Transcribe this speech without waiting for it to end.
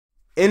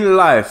in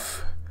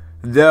life,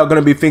 there are going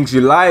to be things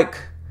you like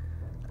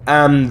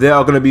and there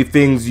are going to be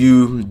things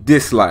you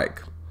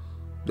dislike.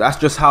 That's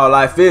just how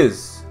life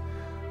is.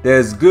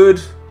 There's good,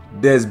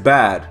 there's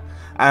bad.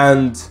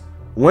 And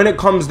when it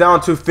comes down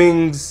to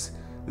things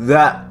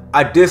that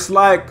I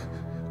dislike,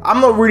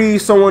 I'm not really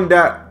someone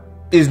that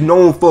is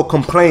known for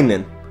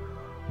complaining.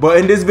 But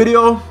in this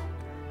video,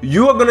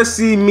 you are going to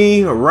see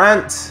me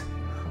rant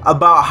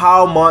about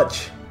how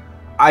much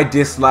I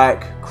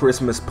dislike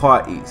Christmas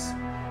parties.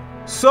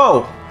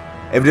 So,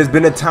 if there's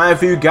been a time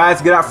for you guys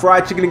to get that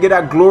fried chicken and get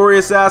that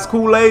glorious ass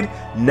Kool-Aid,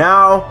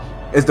 now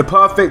is the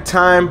perfect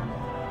time,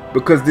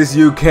 because this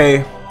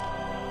UK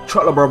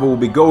chocolate brother will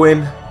be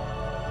going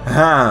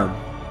ham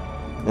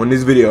on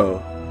this video.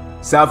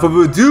 So without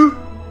further ado,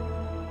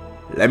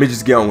 let me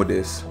just get on with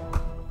this.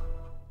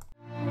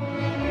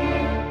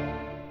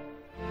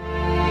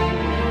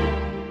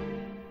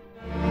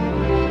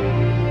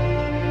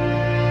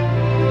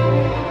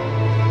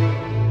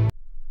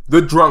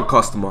 The drunk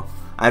customer.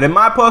 And in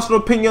my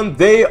personal opinion,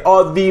 they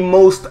are the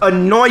most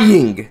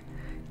annoying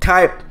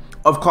type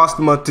of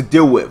customer to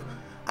deal with.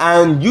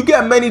 And you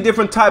get many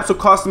different types of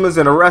customers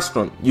in a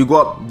restaurant. You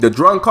got the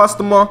drunk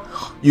customer,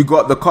 you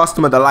got the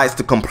customer that likes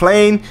to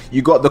complain,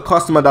 you got the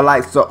customer that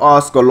likes to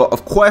ask a lot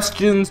of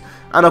questions,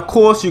 and of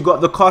course you got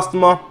the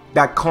customer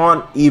that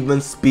can't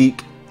even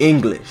speak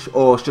English,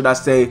 or should I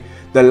say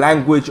the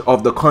language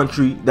of the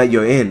country that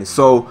you're in.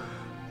 So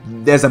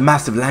there's a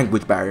massive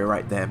language barrier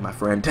right there, my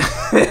friend.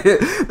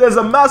 There's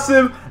a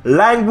massive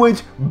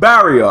language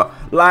barrier.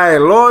 Like,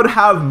 Lord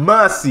have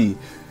mercy.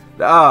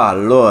 Ah,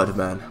 Lord,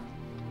 man.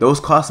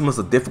 Those customers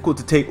are difficult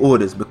to take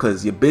orders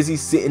because you're busy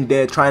sitting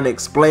there trying to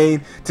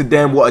explain to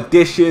them what a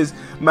dish is.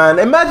 Man,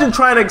 imagine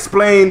trying to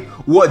explain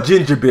what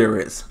ginger beer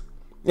is.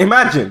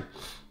 Imagine,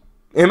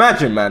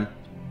 man.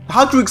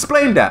 How'd you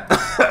explain that?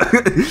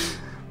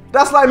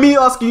 That's like me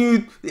asking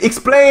you,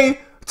 explain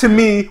to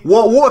me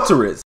what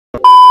water is.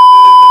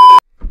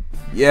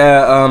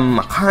 Yeah,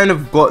 I kind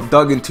of got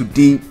dug in too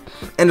deep,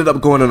 ended up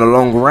going on a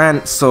long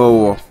rant,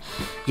 so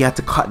you had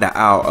to cut that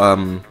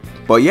out.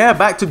 But yeah,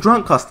 back to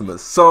drunk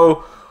customers.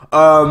 So,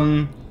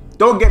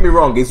 don't get me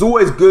wrong, it's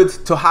always good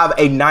to have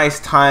a nice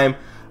time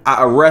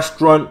at a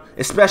restaurant,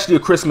 especially a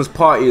Christmas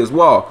party as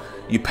well.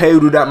 You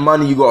paid with that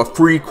money, you got a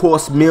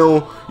 3-course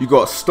meal, you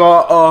got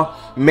starter,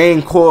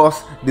 main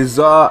course,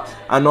 dessert,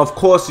 and of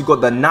course you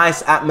got the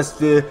nice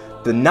atmosphere,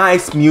 the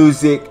nice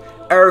music,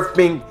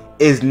 everything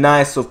is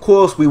nice. Of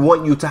course, we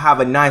want you to have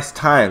a nice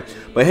time.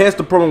 But here's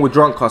the problem with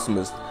drunk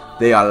customers.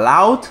 They are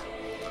loud,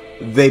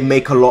 they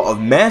make a lot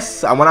of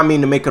mess, and when I mean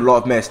to make a lot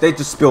of mess, they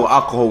just spill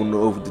alcohol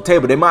over the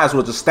table. They might as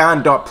well just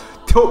stand up,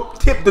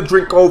 tip the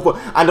drink over,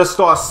 and just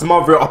start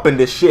smothering up in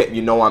this shit,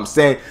 you know what I'm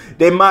saying?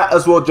 They might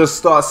as well just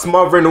start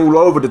smothering all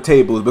over the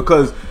tables,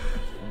 because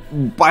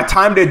by the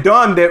time they're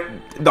done,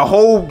 the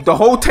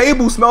whole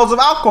table smells of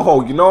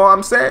alcohol, you know what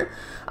I'm saying?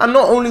 And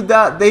not only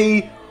that,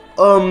 they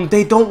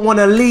don't want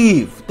to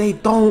leave. They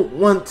don't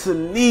want to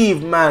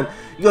leave, man.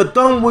 You're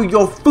done with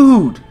your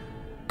food.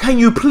 Can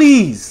you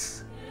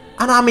please,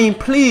 and I mean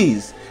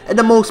please, in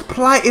the most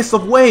politest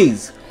of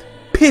ways,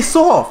 piss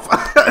off?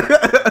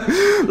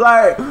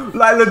 like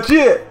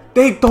legit,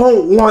 they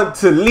don't want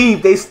to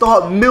leave. They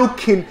start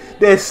milking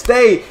their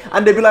stay,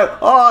 and they be like,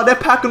 oh, they're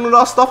packing all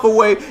our stuff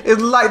away.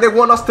 It's like they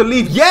want us to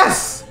leave.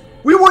 Yes!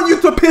 We want you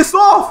to piss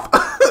off.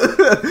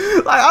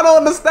 Like, I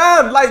don't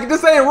understand. Like,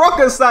 this ain't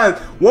rocket science.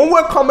 When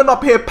we're coming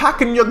up here,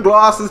 packing your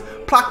glasses,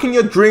 packing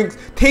your drinks,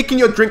 taking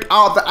your drink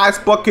out of the ice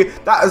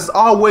bucket, that is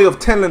our way of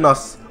telling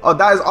us, or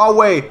that is our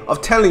way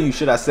of telling you,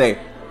 should I say,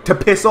 to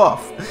piss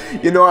off.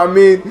 You know what I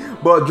mean?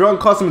 But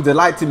drunk customers, they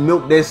like to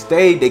milk their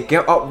stay. They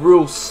get up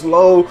real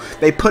slow.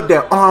 They put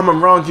their arm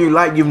around you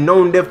like you've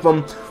known them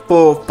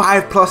for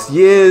 5+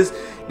 years.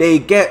 They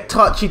get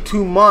touchy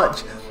too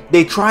much.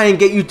 They try and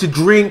get you to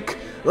drink.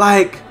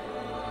 Like,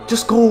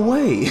 just go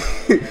away.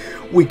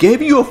 We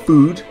gave you your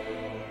food.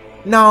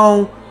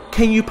 Now,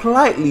 can you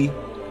politely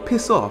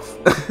piss off?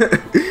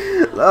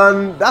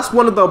 And that's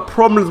one of the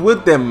problems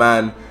with them,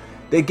 man.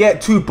 They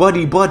get too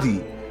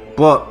buddy-buddy.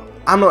 But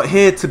I'm not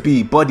here to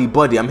be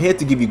buddy-buddy. I'm here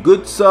to give you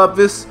good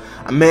service.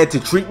 I'm here to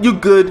treat you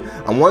good.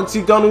 And once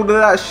you've done all of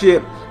that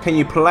shit, can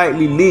you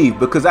politely leave?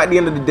 Because at the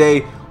end of the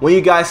day, when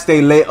you guys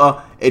stay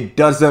later, it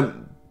doesn't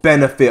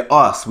benefit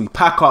us. We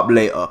pack up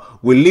later,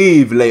 we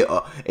leave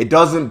later. It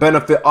doesn't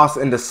benefit us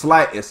in the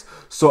slightest.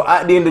 So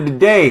at the end of the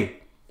day,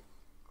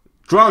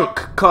 drunk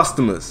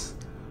customers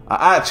are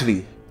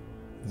actually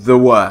the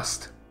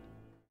worst.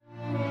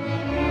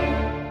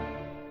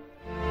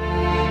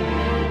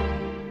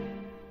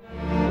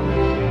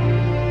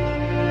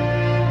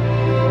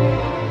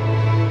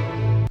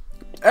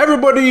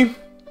 Everybody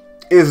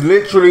is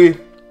literally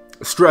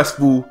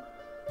stressful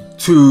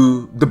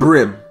to the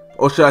brim,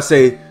 or should I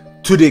say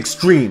to the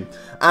extreme.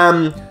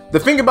 The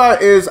thing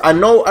about it is, I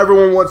know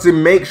everyone wants to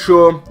make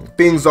sure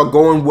things are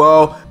going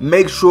well,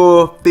 make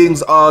sure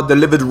things are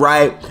delivered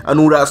right and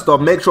all that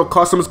stuff, make sure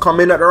customers come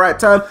in at the right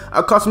time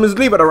and customers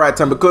leave at the right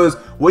time, because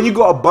when you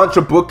got a bunch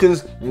of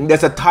bookings,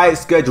 there's a tight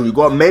schedule. You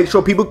got to make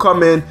sure people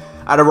come in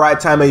at the right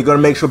time, and you're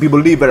gonna make sure people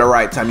leave at the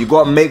right time. You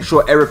gotta make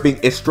sure everything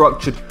is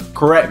structured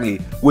correctly,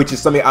 which is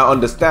something I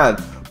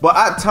understand. But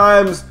at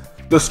times,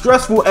 the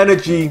stressful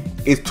energy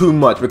is too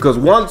much, because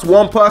once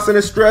one person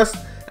is stressed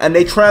and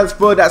they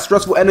transfer that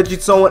stressful energy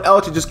to someone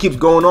else, it just keeps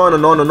going on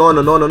and on and on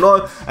and on and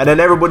on, and then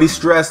everybody's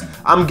stressed.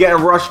 I'm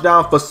getting rushed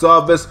down for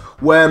service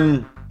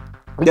when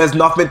there's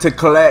nothing to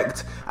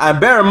collect. And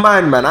bear in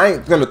mind, man, I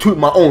ain't gonna toot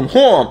my own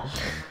horn.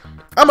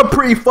 I'm a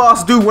pretty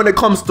fast dude when it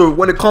comes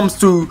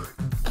to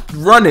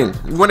running,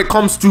 when it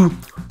comes to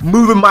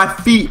moving my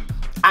feet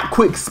at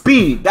quick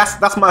speed.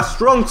 That's my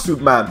strong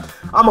suit, man.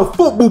 I'm a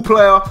football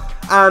player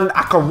and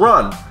I can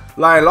run.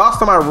 Like last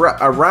time I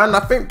ran, I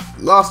think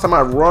last time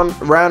I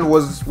ran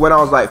was when I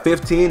was like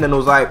 15, and it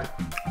was like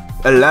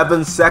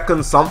 11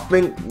 seconds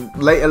something,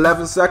 late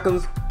 11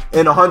 seconds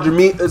in 100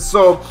 meters.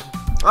 So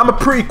I'm a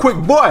pretty quick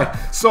boy.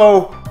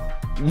 So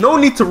no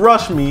need to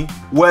rush me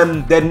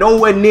when they're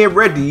nowhere near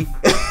ready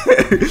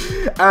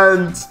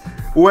and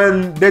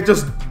when they're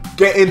just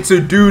getting to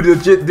do the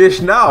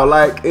dish now.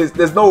 Like it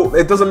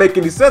doesn't make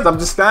any sense. I'm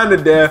just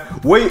standing there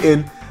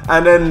waiting,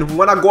 and then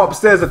when I go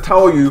upstairs to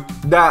tell you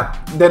that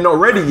they're not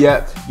ready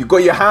yet, you got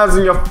your hands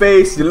in your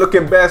face, you're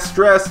looking bare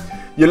stressed,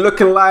 you're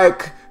looking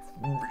like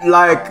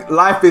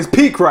life is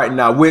peak right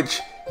now, which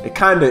it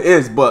kind of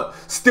is, but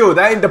still,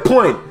 that ain't the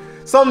point.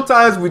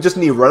 Sometimes we just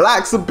need to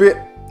relax a bit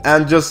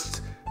and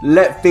just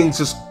let things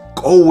just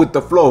go with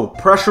the flow.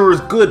 Pressure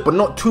is good, but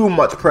not too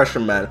much pressure,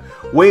 man.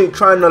 We ain't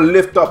trying to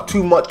lift up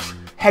too much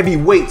heavy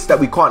weights that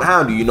we can't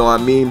handle, you know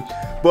what I mean?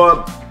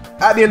 But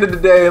at the end of the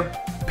day,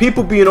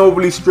 people being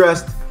overly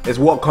stressed is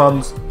what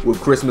comes with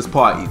Christmas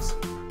parties.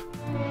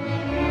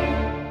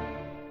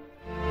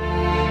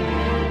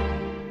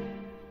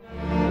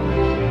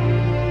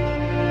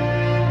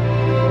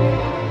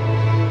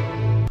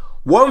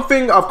 One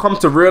thing I've come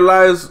to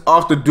realize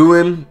after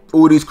doing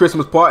all these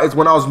Christmas parties,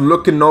 when I was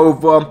looking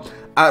over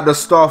at the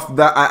stuff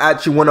that I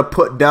actually want to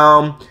put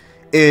down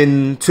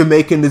into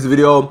making this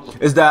video,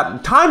 is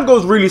that time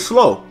goes really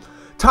slow.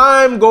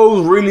 Time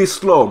goes really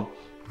slow.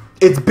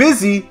 It's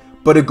busy,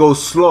 but it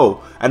goes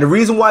slow. And the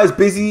reason why it's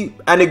busy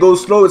and it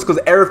goes slow is because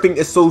everything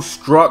is so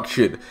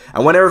structured.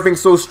 And when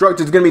everything's so structured,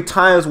 there's going to be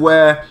times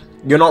where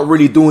you're not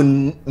really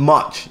doing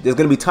much. There's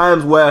going to be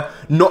times where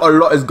not a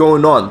lot is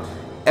going on.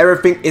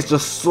 Everything is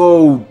just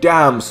so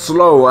damn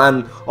slow,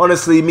 and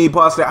honestly, me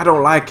personally, I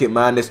don't like it,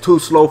 man. It's too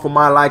slow for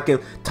my liking.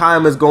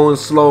 Time is going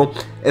slow.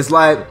 It's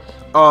like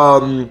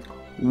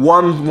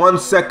one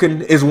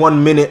second is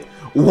 1 minute,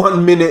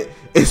 1 minute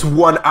is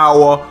 1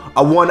 hour,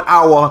 a 1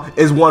 hour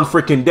is one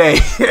freaking day.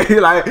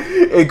 Like,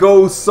 it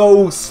goes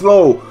so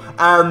slow,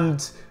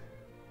 and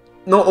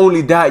not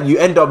only that, you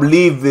end up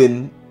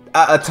leaving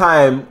at a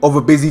time of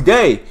a busy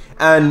day,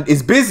 and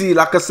it's busy,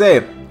 like I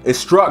said, it's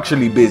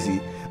structurally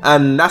busy.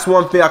 And that's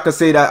one thing I can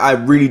say that I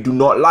really do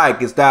not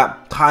like, is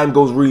that time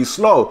goes really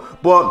slow.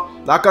 But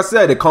like I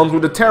said, it comes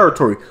with the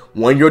territory.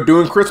 When you're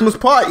doing Christmas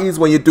parties,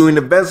 when you're doing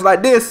events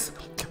like this,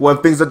 when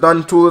things are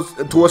done to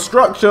a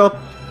structure,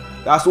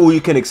 that's all you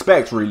can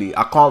expect, really.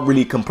 I can't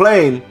really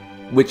complain,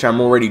 which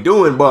I'm already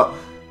doing, but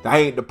that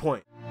ain't the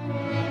point.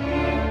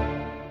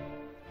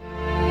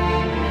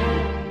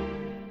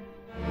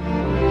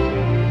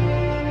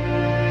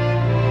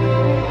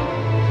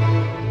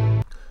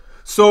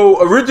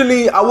 So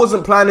originally I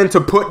wasn't planning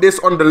to put this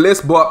on the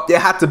list, but it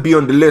had to be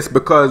on the list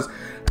because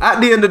at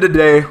the end of the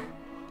day,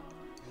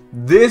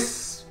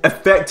 this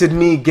affected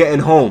me getting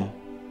home.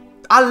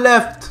 I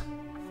left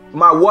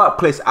my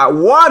workplace at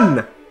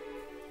 1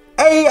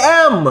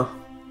 a.m.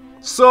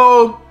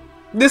 So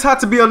this had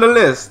to be on the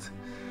list,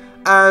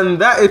 and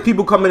that is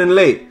people coming in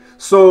late.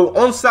 So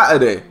on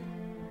Saturday,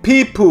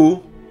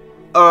 people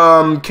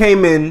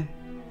came in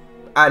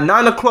at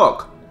 9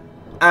 o'clock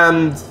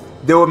and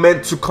they were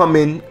meant to come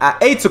in at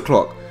 8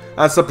 o'clock.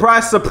 And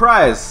surprise,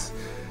 surprise,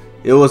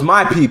 it was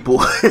my people.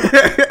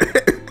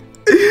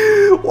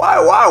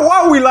 Why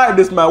are we like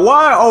this, man?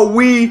 Why are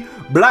we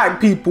black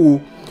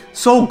people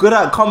so good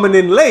at coming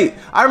in late?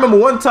 I remember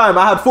one time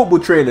I had football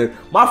training.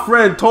 My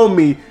friend told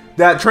me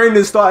that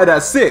training started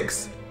at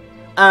 6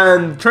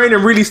 and training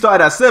really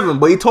started at 7,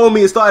 but he told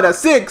me it started at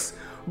 6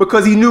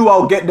 because he knew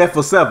I'll get there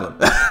for 7.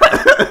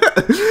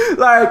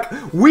 Like,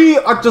 we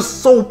are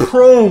just so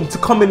prone to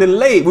coming in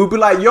late. We'll be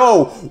like,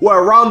 yo,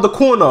 we're around the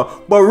corner,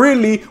 but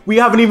really, we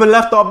haven't even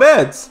left our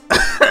beds.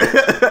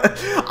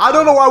 I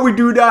don't know why we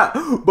do that,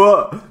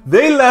 but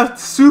they left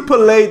super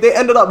late. They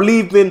ended up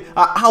leaving an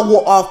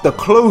hour after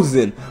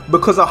closing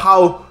because of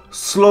how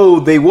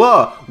slow they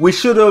were. We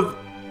should have,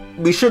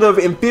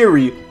 in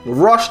theory,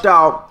 rushed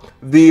out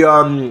the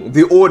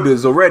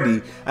orders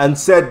already and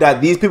said that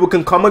these people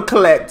can come and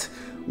collect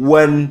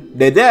when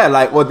they're there,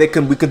 like, or we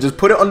can just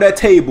put it on their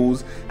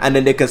tables and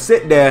then they can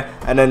sit there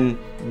and then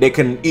they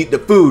can eat the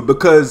food,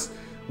 because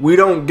we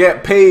don't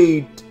get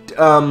paid,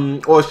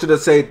 or should I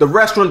say, the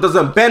restaurant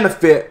doesn't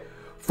benefit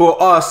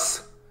for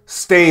us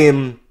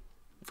staying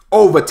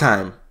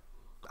overtime.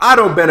 I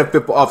don't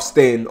benefit for us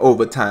staying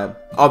overtime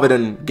other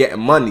than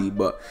getting money,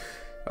 but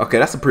okay,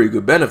 that's a pretty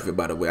good benefit,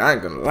 by the way, I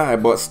ain't gonna lie.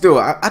 But still,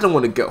 I don't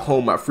want to get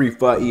home at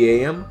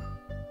 3:30 a.m.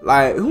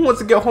 Like, who wants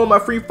to get home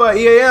at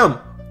 3:30 a.m.?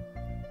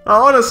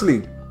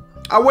 Honestly,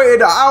 I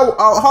waited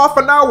half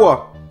an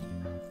hour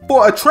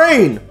for a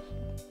train.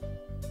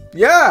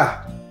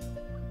 Yeah.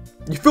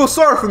 You feel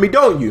sorry for me,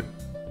 don't you?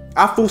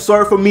 I feel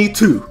sorry for me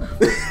too.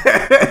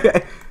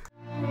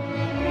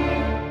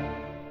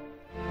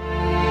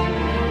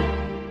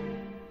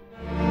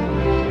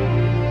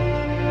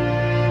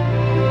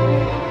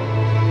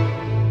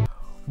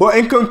 But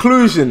in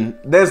conclusion,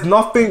 there's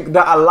nothing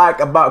that I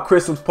like about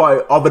Christmas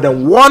party other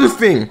than one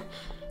thing,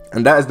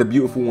 and that is the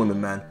beautiful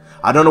woman, man.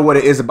 I don't know what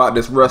it is about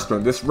this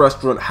restaurant. This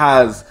restaurant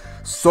has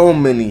so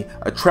many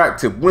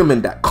attractive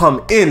women that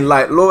come in,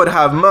 like, Lord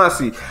have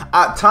mercy.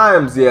 At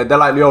times, yeah, they're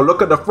like, yo,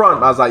 look at the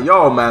front. I was like,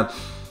 yo, man,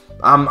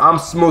 I'm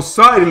most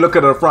certainly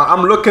looking at the front.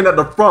 I'm looking at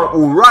the front,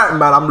 all right,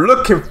 man. I'm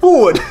looking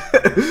forward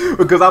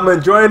because I'm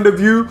enjoying the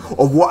view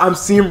of what I'm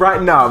seeing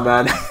right now,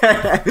 man.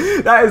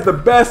 That is the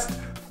best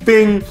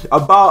thing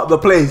about the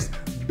place.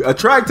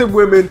 Attractive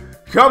women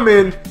come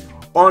in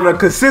on a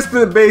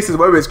consistent basis,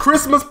 whether it's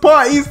Christmas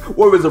parties,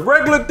 whether it's a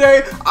regular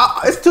day.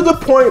 It's to the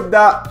point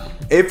that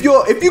if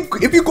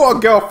you got a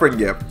girlfriend,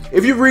 yeah,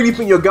 if you really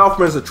think your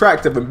girlfriend's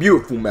attractive and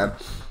beautiful, man,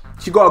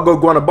 she gotta go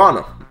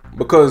Guanabana,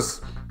 because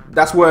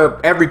that's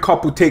where every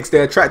couple takes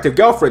their attractive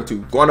girlfriend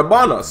to,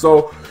 Guanabana.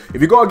 So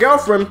if you got a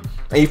girlfriend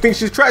and you think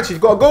she's attractive, you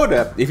gotta go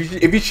there.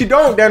 If she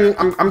don't, then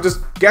I'm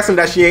just guessing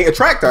that she ain't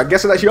attractive. I'm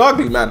guessing that she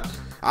ugly, man.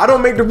 I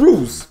don't make the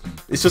rules.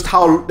 It's just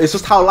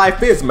how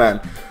life is, man.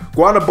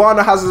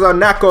 Guanabana has a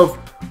knack of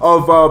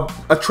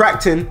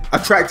attracting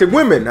attractive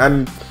women,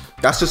 and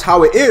that's just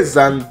how it is.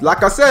 And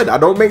like I said, I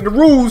don't make the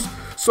rules.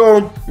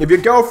 So if your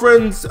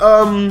girlfriend's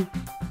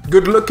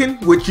good looking,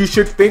 which you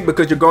should think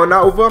because you're going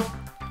out with her,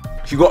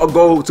 you gotta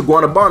go to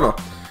Guanabana.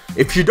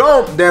 If you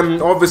don't,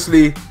 then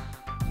obviously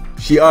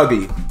she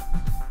ugly.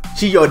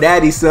 She your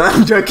daddy, son.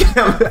 I'm joking.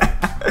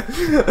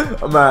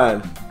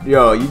 Man,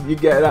 yo, you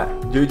get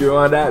that? Juju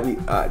on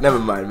that? Never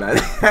mind, man.